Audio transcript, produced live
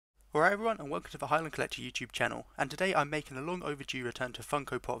Alright everyone, and welcome to the Highland Collector YouTube channel, and today I'm making a long overdue return to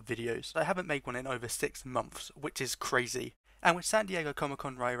Funko Pop videos. I haven't made one in over 6 months, which is crazy. And with San Diego Comic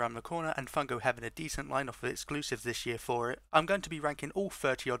Con right around the corner and Funko having a decent lineup of exclusives this year for it, I'm going to be ranking all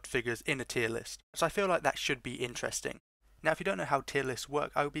 30 odd figures in a tier list, so I feel like that should be interesting. Now if you don't know how tier lists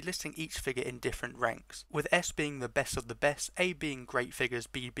work, I will be listing each figure in different ranks, with S being the best of the best, A being great figures,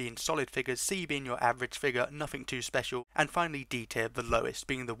 B being solid figures, C being your average figure, nothing too special, and finally D tier, the lowest,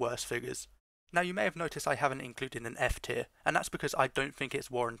 being the worst figures. Now you may have noticed I haven't included an F tier, and that's because I don't think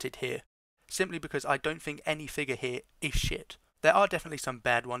it's warranted here. Simply because I don't think any figure here is shit. There are definitely some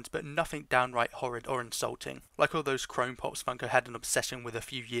bad ones, but nothing downright horrid or insulting, like all those Chrome Pops Funko had an obsession with a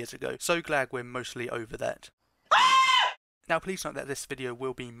few years ago, so glad we're mostly over that. Now please note that this video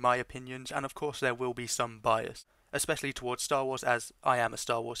will be my opinions, and of course there will be some bias, especially towards Star Wars as I am a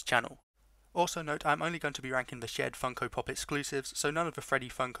Star Wars channel. Also note I'm only going to be ranking the shared Funko Pop exclusives, so none of the Freddy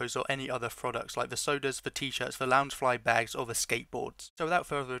Funkos or any other products like the sodas, the t-shirts, the Loungefly bags or the skateboards. So without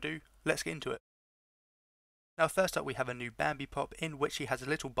further ado, let's get into it. Now first up we have a new Bambi Pop in which he has a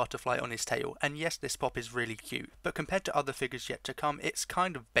little butterfly on his tail, and yes, this pop is really cute, but compared to other figures yet to come it's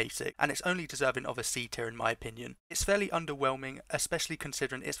kind of basic, and it's only deserving of a C tier in my opinion. It's fairly underwhelming, especially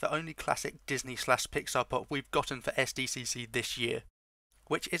considering it's the only classic Disney/Pixar pop we've gotten for SDCC this year,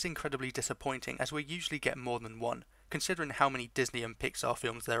 which is incredibly disappointing as we usually get more than one, considering how many Disney and Pixar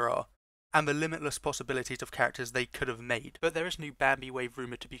films there are, and the limitless possibilities of characters they could have made. But there is new Bambi Wave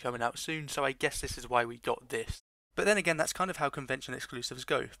rumoured to be coming out soon, so I guess this is why we got this. But then again, that's kind of how convention exclusives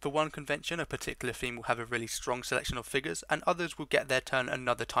go. For one convention, a particular theme will have a really strong selection of figures, and others will get their turn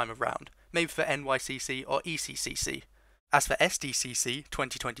another time around, maybe for NYCC or ECCC. As for SDCC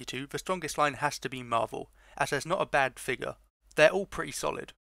 2022, the strongest line has to be Marvel, as there's not a bad figure. They're all pretty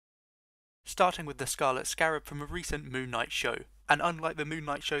solid. Starting with the Scarlet Scarab from a recent Moon Knight show, and unlike the Moon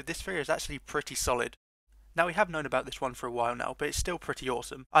Knight show, this figure is actually pretty solid. Now we have known about this one for a while now, but it's still pretty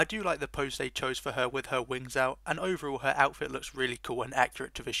awesome. I do like the pose they chose for her with her wings out, and overall her outfit looks really cool and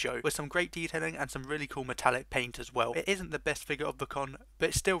accurate to the show, with some great detailing and some really cool metallic paint as well. It isn't the best figure of the con, but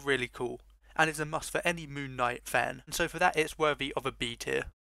it's still really cool, and is a must for any Moon Knight fan, and so for that it's worthy of a B tier.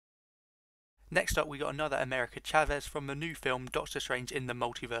 Next up we got another America Chavez from the new film Doctor Strange in the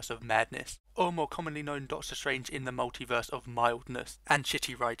Multiverse of Madness, or more commonly known Doctor Strange in the Multiverse of Mildness, and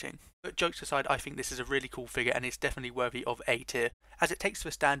shitty writing. But jokes aside, I think this is a really cool figure and it's definitely worthy of A tier, as it takes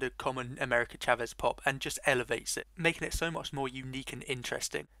the standard common America Chavez pop and just elevates it, making it so much more unique and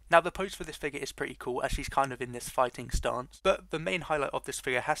interesting. Now the pose for this figure is pretty cool as she's kind of in this fighting stance, but the main highlight of this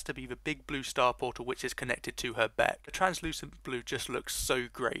figure has to be the big blue star portal which is connected to her back. The translucent blue just looks so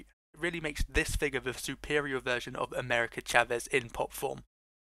great. It really makes this figure the superior version of America Chavez in pop form.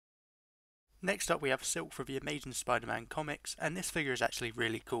 Next up we have Silk for the Amazing Spider-Man comics, and this figure is actually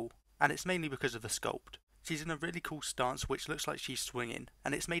really cool, and it's mainly because of the sculpt. She's in a really cool stance which looks like she's swinging,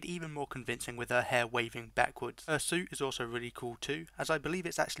 and it's made even more convincing with her hair waving backwards. Her suit is also really cool too, as I believe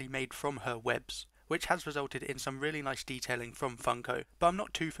it's actually made from her webs, which has resulted in some really nice detailing from Funko, but I'm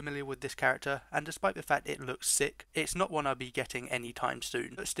not too familiar with this character, and despite the fact it looks sick, it's not one I'll be getting anytime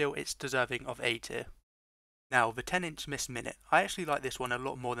soon, but still it's deserving of A tier. Now, the 10-inch Miss Minute. I actually like this one a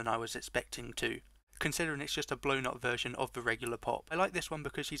lot more than I was expecting to, considering it's just a blown up version of the regular pop. I like this one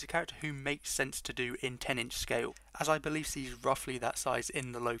because she's a character who makes sense to do in 10-inch scale, as I believe she's roughly that size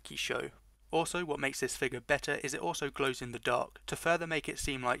in the Loki show. Also, what makes this figure better is it also glows in the dark, to further make it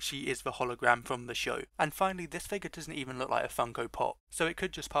seem like she is the hologram from the show. And finally, this figure doesn't even look like a Funko Pop, so it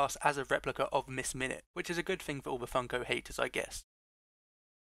could just pass as a replica of Miss Minute, which is a good thing for all the Funko haters I guess.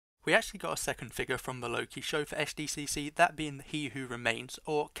 We actually got a second figure from the Loki show for SDCC, that being He Who Remains,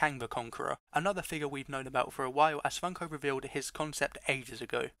 or Kang the Conqueror, another figure we've known about for a while as Funko revealed his concept ages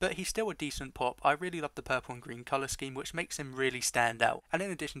ago. But he's still a decent pop. I really love the purple and green colour scheme which makes him really stand out, and in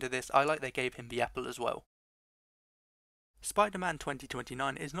addition to this I like they gave him the apple as well. Spider-Man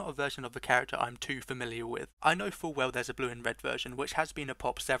 2029 is not a version of the character I'm too familiar with. I know full well there's a blue and red version which has been a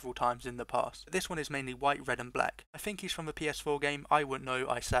pop several times in the past, but this one is mainly white, red and black. I think he's from the PS4 game, I wouldn't know,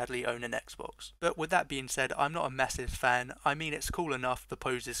 I sadly own an Xbox. But with that being said, I'm not a massive fan. I mean, it's cool enough, the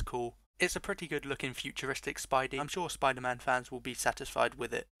pose is cool. It's a pretty good looking futuristic Spidey. I'm sure Spider-Man fans will be satisfied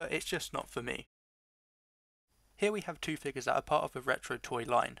with it, but it's just not for me. Here we have two figures that are part of the retro toy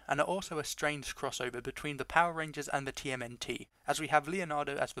line, and are also a strange crossover between the Power Rangers and the TMNT, as we have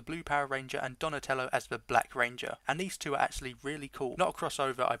Leonardo as the Blue Power Ranger and Donatello as the Black Ranger, and these two are actually really cool. Not a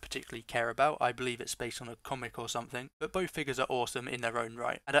crossover I particularly care about, I believe it's based on a comic or something, but both figures are awesome in their own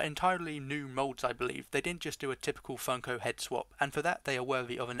right, and are entirely new molds I believe. They didn't just do a typical Funko head swap, and for that they are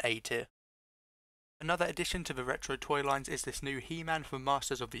worthy of an A tier. Another addition to the retro toy lines is this new He-Man from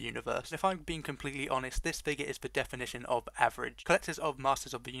Masters of the Universe. And if I'm being completely honest, this figure is the definition of average. Collectors of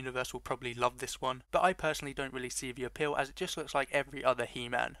Masters of the Universe will probably love this one, but I personally don't really see the appeal as it just looks like every other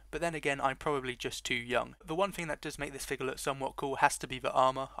He-Man. But then again, I'm probably just too young. The one thing that does make this figure look somewhat cool has to be the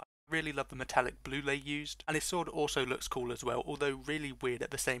armour. I really love the metallic blue they used, and his sword also looks cool as well, although really weird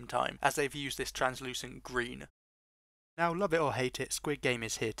at the same time, as they've used this translucent green. Now, love it or hate it, Squid Game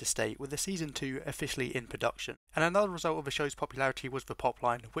is here to stay, with the Season 2 officially in production. And another result of the show's popularity was the pop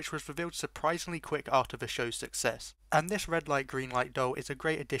line, which was revealed surprisingly quick after the show's success. And this red light green light doll is a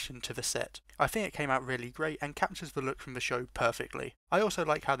great addition to the set. I think it came out really great and captures the look from the show perfectly. I also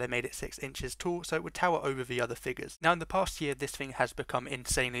like how they made it 6 inches tall so it would tower over the other figures. Now in the past year this thing has become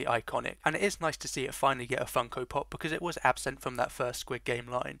insanely iconic, and it is nice to see it finally get a Funko Pop because it was absent from that first Squid Game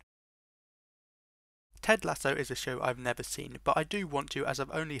line. Ted Lasso is a show I've never seen, but I do want to as I've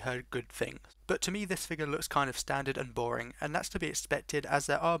only heard good things. But to me this figure looks kind of standard and boring, and that's to be expected as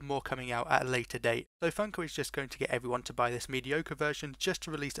there are more coming out at a later date, so Funko is just going to get everyone to buy this mediocre version just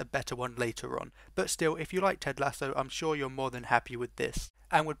to release a better one later on. But still, if you like Ted Lasso, I'm sure you're more than happy with this,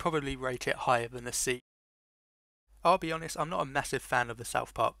 and would probably rate it higher than a C. I'll be honest, I'm not a massive fan of the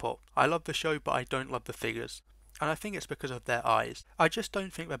South Park pop. I love the show, but I don't love the figures. And I think it's because of their eyes. I just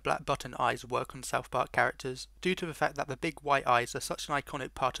don't think the black button eyes work on South Park characters, due to the fact that the big white eyes are such an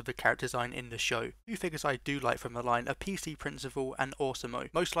iconic part of the character design in the show. Two figures I do like from the line are PC Principal and Awesomeo,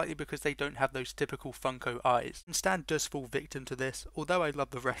 most likely because they don't have those typical Funko eyes. And Stan does fall victim to this, although I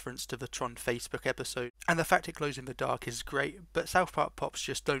love the reference to the Tron Facebook episode, and the fact it glows in the dark is great, but South Park pops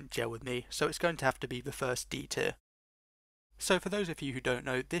just don't gel with me, so it's going to have to be the first D tier. So for those of you who don't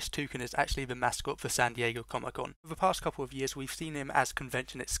know, this toucan is actually the mascot for San Diego Comic-Con. For the past couple of years we've seen him as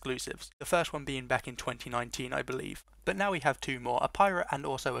convention exclusives, the first one being back in 2019 I believe. But now we have two more, a pirate and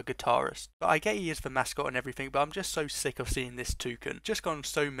also a guitarist. But I get he is the mascot and everything, but I'm just so sick of seeing this toucan. Just gone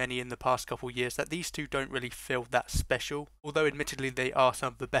so many in the past couple years that these two don't really feel that special. Although admittedly they are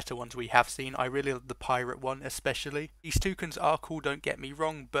some of the better ones we have seen, I really love the pirate one especially. These toucans are cool, don't get me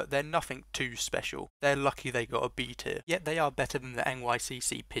wrong, but they're nothing too special. They're lucky they got a B tier, yet they are better than the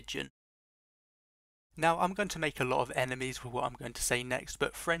NYCC pigeon. Now I'm going to make a lot of enemies with what I'm going to say next,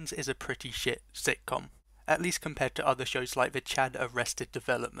 but Friends is a pretty shit sitcom. At least compared to other shows like the Chad Arrested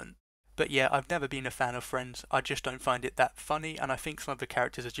Development. But yeah, I've never been a fan of Friends, I just don't find it that funny, and I think some of the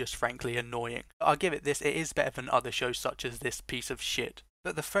characters are just frankly annoying. But I'll give it this, it is better than other shows such as this piece of shit.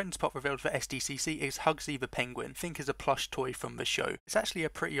 But the Friends pop revealed for SDCC is Hugsy the Penguin, think is a plush toy from the show. It's actually a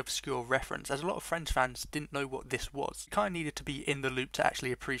pretty obscure reference, as a lot of Friends fans didn't know what this was. You kinda needed to be in the loop to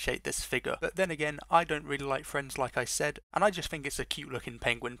actually appreciate this figure. But then again, I don't really like Friends like I said, and I just think it's a cute looking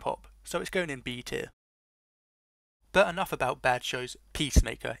penguin pop, so it's going in B tier. But enough about bad shows.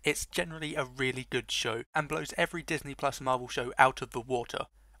 Peacemaker. It's generally a really good show, and blows every Disney Plus Marvel show out of the water.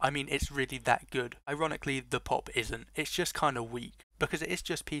 I mean, it's really that good. Ironically, the pop isn't. It's just kinda weak, because it is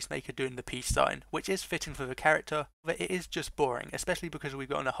just Peacemaker doing the peace sign, which is fitting for the character, but it is just boring, especially because we've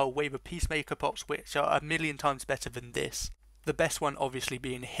gotten a whole wave of Peacemaker pops which are a million times better than this. The best one obviously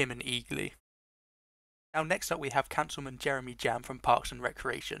being him and Eagly. Now next up we have Councilman Jeremy Jam from Parks and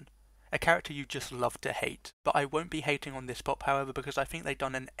Recreation. A character you just love to hate. But I won't be hating on this pop however because I think they've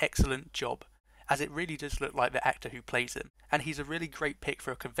done an excellent job, as it really does look like the actor who plays him, and he's a really great pick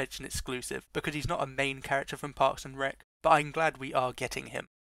for a convention exclusive because he's not a main character from Parks and Rec, but I'm glad we are getting him.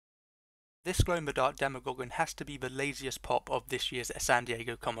 This glow-in-the-dark Demogorgon has to be the laziest pop of this year's San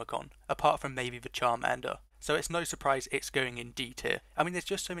Diego Comic-Con, apart from maybe the Charmander. So it's no surprise it's going in D tier. I mean, there's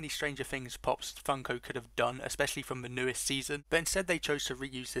just so many Stranger Things pops Funko could have done, especially from the newest season, but instead they chose to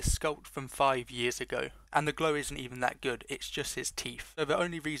reuse this sculpt from 5 years ago. And the glow isn't even that good, it's just his teeth. So the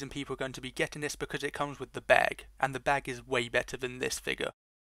only reason people are going to be getting this because it comes with the bag, and the bag is way better than this figure.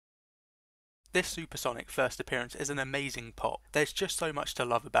 This Supersonic first appearance is an amazing pop. There's just so much to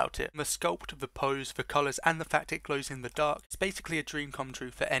love about it. The sculpt, the pose, the colours, and the fact it glows in the dark, it's basically a dream come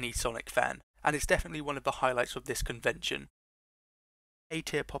true for any Sonic fan, and it's definitely one of the highlights of this convention. A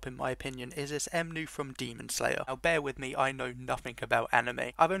tier pop in my opinion is this Mnu from Demon Slayer. Now bear with me, I know nothing about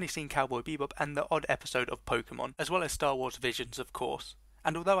anime. I've only seen Cowboy Bebop and the odd episode of Pokemon, as well as Star Wars Visions of course.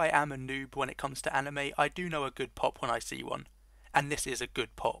 And although I am a noob when it comes to anime, I do know a good pop when I see one. And this is a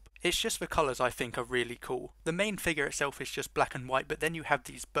good pop. It's just the colours I think are really cool. The main figure itself is just black and white, but then you have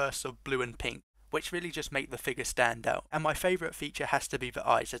these bursts of blue and pink, which really just make the figure stand out. And my favourite feature has to be the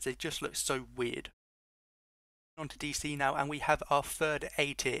eyes, as they just look so weird. On to DC now, and we have our third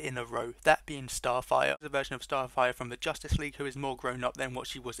A tier in a row, that being Starfire. The version of Starfire from the Justice League who is more grown up than what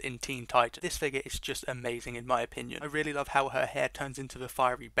she was in Teen Titans. This figure is just amazing in my opinion. I really love how her hair turns into the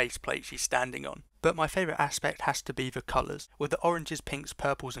fiery base plate she's standing on. But my favourite aspect has to be the colours, with the oranges, pinks,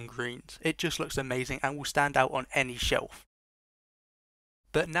 purples and greens. It just looks amazing and will stand out on any shelf.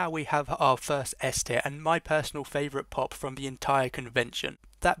 But now we have our first S tier and my personal favourite pop from the entire convention,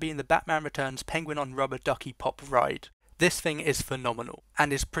 that being the Batman Returns Penguin on Rubber Ducky Pop Ride. This thing is phenomenal,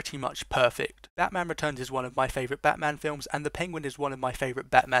 and is pretty much perfect. Batman Returns is one of my favourite Batman films, and the Penguin is one of my favourite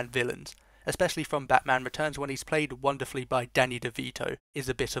Batman villains. Especially from Batman Returns when he's played wonderfully by Danny DeVito, is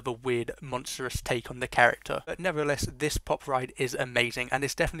a bit of a weird, monstrous take on the character. But nevertheless, this pop ride is amazing, and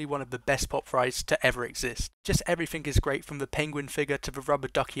it's definitely one of the best pop rides to ever exist. Just everything is great, from the Penguin figure to the rubber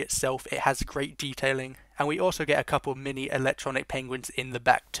ducky itself. It has great detailing, and we also get a couple mini electronic penguins in the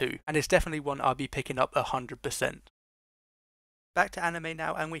back too, and it's definitely one I'll be picking up 100%. Back to anime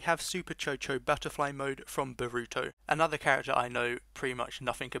now, and we have Super Chocho Butterfly Mode from Boruto, another character I know pretty much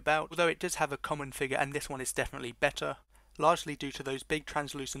nothing about, although it does have a common figure and this one is definitely better, largely due to those big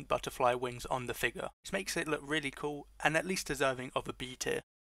translucent butterfly wings on the figure, which makes it look really cool and at least deserving of a B tier.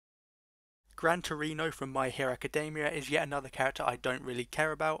 Gran Torino from My Hero Academia is yet another character I don't really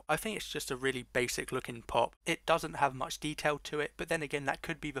care about. I think it's just a really basic looking pop. It doesn't have much detail to it, but then again that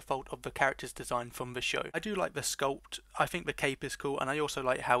could be the fault of the character's design from the show. I do like the sculpt, I think the cape is cool, and I also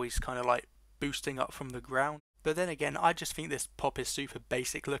like how he's kind of like boosting up from the ground. But then again, I just think this pop is super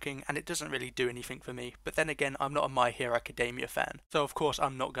basic looking and it doesn't really do anything for me. But then again, I'm not a My Hero Academia fan, so of course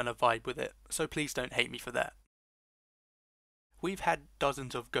I'm not gonna vibe with it, so please don't hate me for that. We've had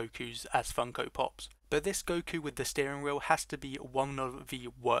dozens of Gokus as Funko Pops, but this Goku with the steering wheel has to be one of the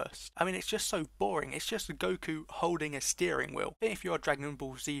worst. I mean, it's just so boring. It's just a Goku holding a steering wheel. But if you're a Dragon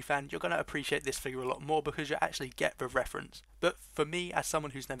Ball Z fan, you're going to appreciate this figure a lot more because you actually get the reference. But for me, as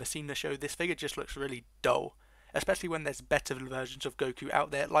someone who's never seen the show, this figure just looks really dull. Especially when there's better versions of Goku out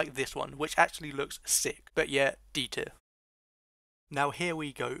there like this one, which actually looks sick. But yeah, D tier. Now here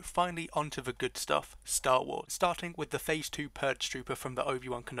we go, finally onto the good stuff, Star Wars. Starting with the Phase 2 Purge Trooper from the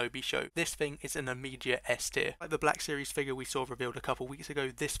Obi-Wan Kenobi show. This thing is an immediate S tier. Like the Black Series figure we saw revealed a couple weeks ago,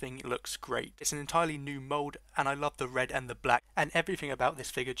 this thing looks great. It's an entirely new mold, and I love the red and the black, and everything about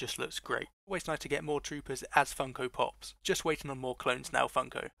this figure just looks great. Always nice to get more troopers as Funko Pops. Just waiting on more clones now,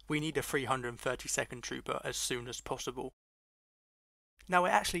 Funko. We need a 332nd trooper as soon as possible. Now we're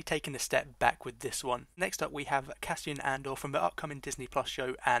actually taking a step back with this one. Next up we have Cassian Andor from the upcoming Disney Plus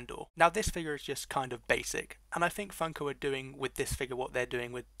show Andor. Now this figure is just kind of basic, and I think Funko are doing with this figure what they're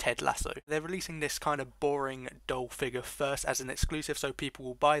doing with Ted Lasso. They're releasing this kind of boring, dull figure first as an exclusive so people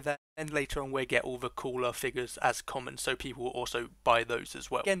will buy that, and later on we'll get all the cooler figures as common so people will also buy those as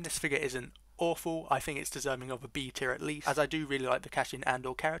well. Again, this figure isn't awful, I think it's deserving of a B tier at least, as I do really like the Cassian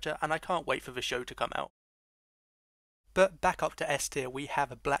Andor character and I can't wait for the show to come out. But back up to S tier, we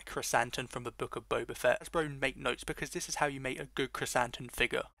have a black chrysanthemum from the Book of Boba Fett. As bro, make notes because this is how you make a good chrysanthemum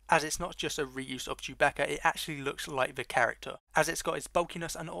figure. As it's not just a reuse of Chewbacca, it actually looks like the character, as it's got his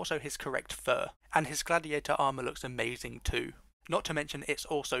bulkiness and also his correct fur. And his gladiator armour looks amazing too. Not to mention it's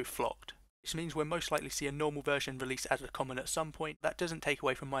also flocked, which means we'll most likely see a normal version released as a common at some point. That doesn't take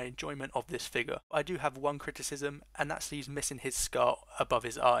away from my enjoyment of this figure. I do have one criticism, and that's he's missing his scar above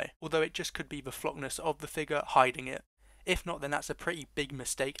his eye, although it just could be the flockness of the figure hiding it. If not, then that's a pretty big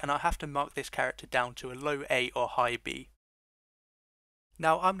mistake, and I have to mark this character down to a low A or high B.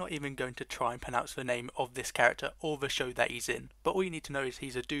 Now, I'm not even going to try and pronounce the name of this character or the show that he's in, but all you need to know is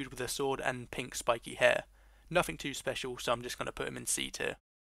he's a dude with a sword and pink spiky hair. Nothing too special, so I'm just going to put him in C tier.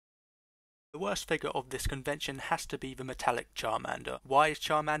 The worst figure of this convention has to be the metallic Charmander. Why is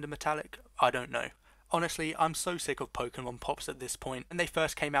Charmander metallic? I don't know. Honestly, I'm so sick of Pokemon Pops at this point. When they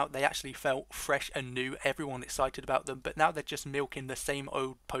first came out, they actually felt fresh and new, everyone excited about them, but now they're just milking the same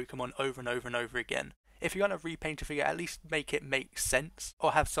old Pokemon over and over and over again. If you're going to repaint a figure, at least make it make sense,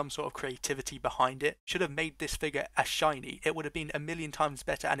 or have some sort of creativity behind it. Should have made this figure a shiny, it would have been a million times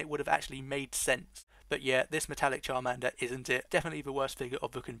better and it would have actually made sense. But yeah, this metallic Charmander isn't it. Definitely the worst figure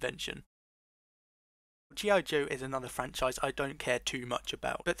of the convention. G.I. Joe is another franchise I don't care too much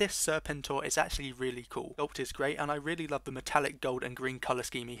about, but this Serpentor is actually really cool. Sculpt is great and I really love the metallic gold and green colour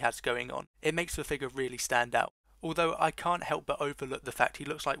scheme he has going on. It makes the figure really stand out. Although I can't help but overlook the fact he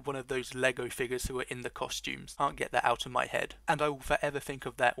looks like one of those Lego figures who are in the costumes. Can't get that out of my head, and I will forever think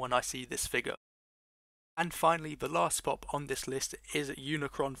of that when I see this figure. And finally, the last pop on this list is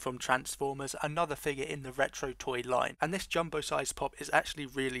Unicron from Transformers, another figure in the retro toy line. And this jumbo size pop is actually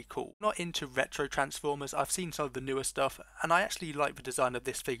really cool. Not into retro Transformers, I've seen some of the newer stuff, and I actually like the design of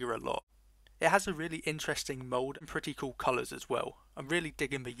this figure a lot. It has a really interesting mould and pretty cool colours as well. I'm really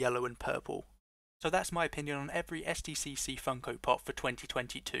digging the yellow and purple. So that's my opinion on every SDCC Funko Pop for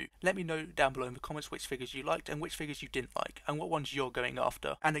 2022. Let me know down below in the comments which figures you liked and which figures you didn't like, and what ones you're going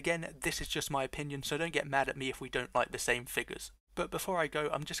after. And again, this is just my opinion, so don't get mad at me if we don't like the same figures. But before I go,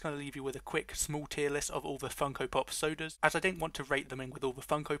 I'm just going to leave you with a quick small tier list of all the Funko Pop sodas, as I didn't want to rate them in with all the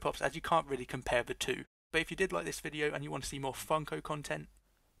Funko Pops, as you can't really compare the two. But if you did like this video and you want to see more Funko content,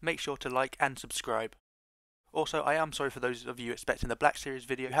 make sure to like and subscribe. Also, I am sorry for those of you expecting the Black Series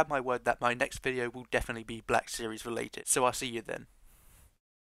video. You have my word that my next video will definitely be Black Series related, so I'll see you then.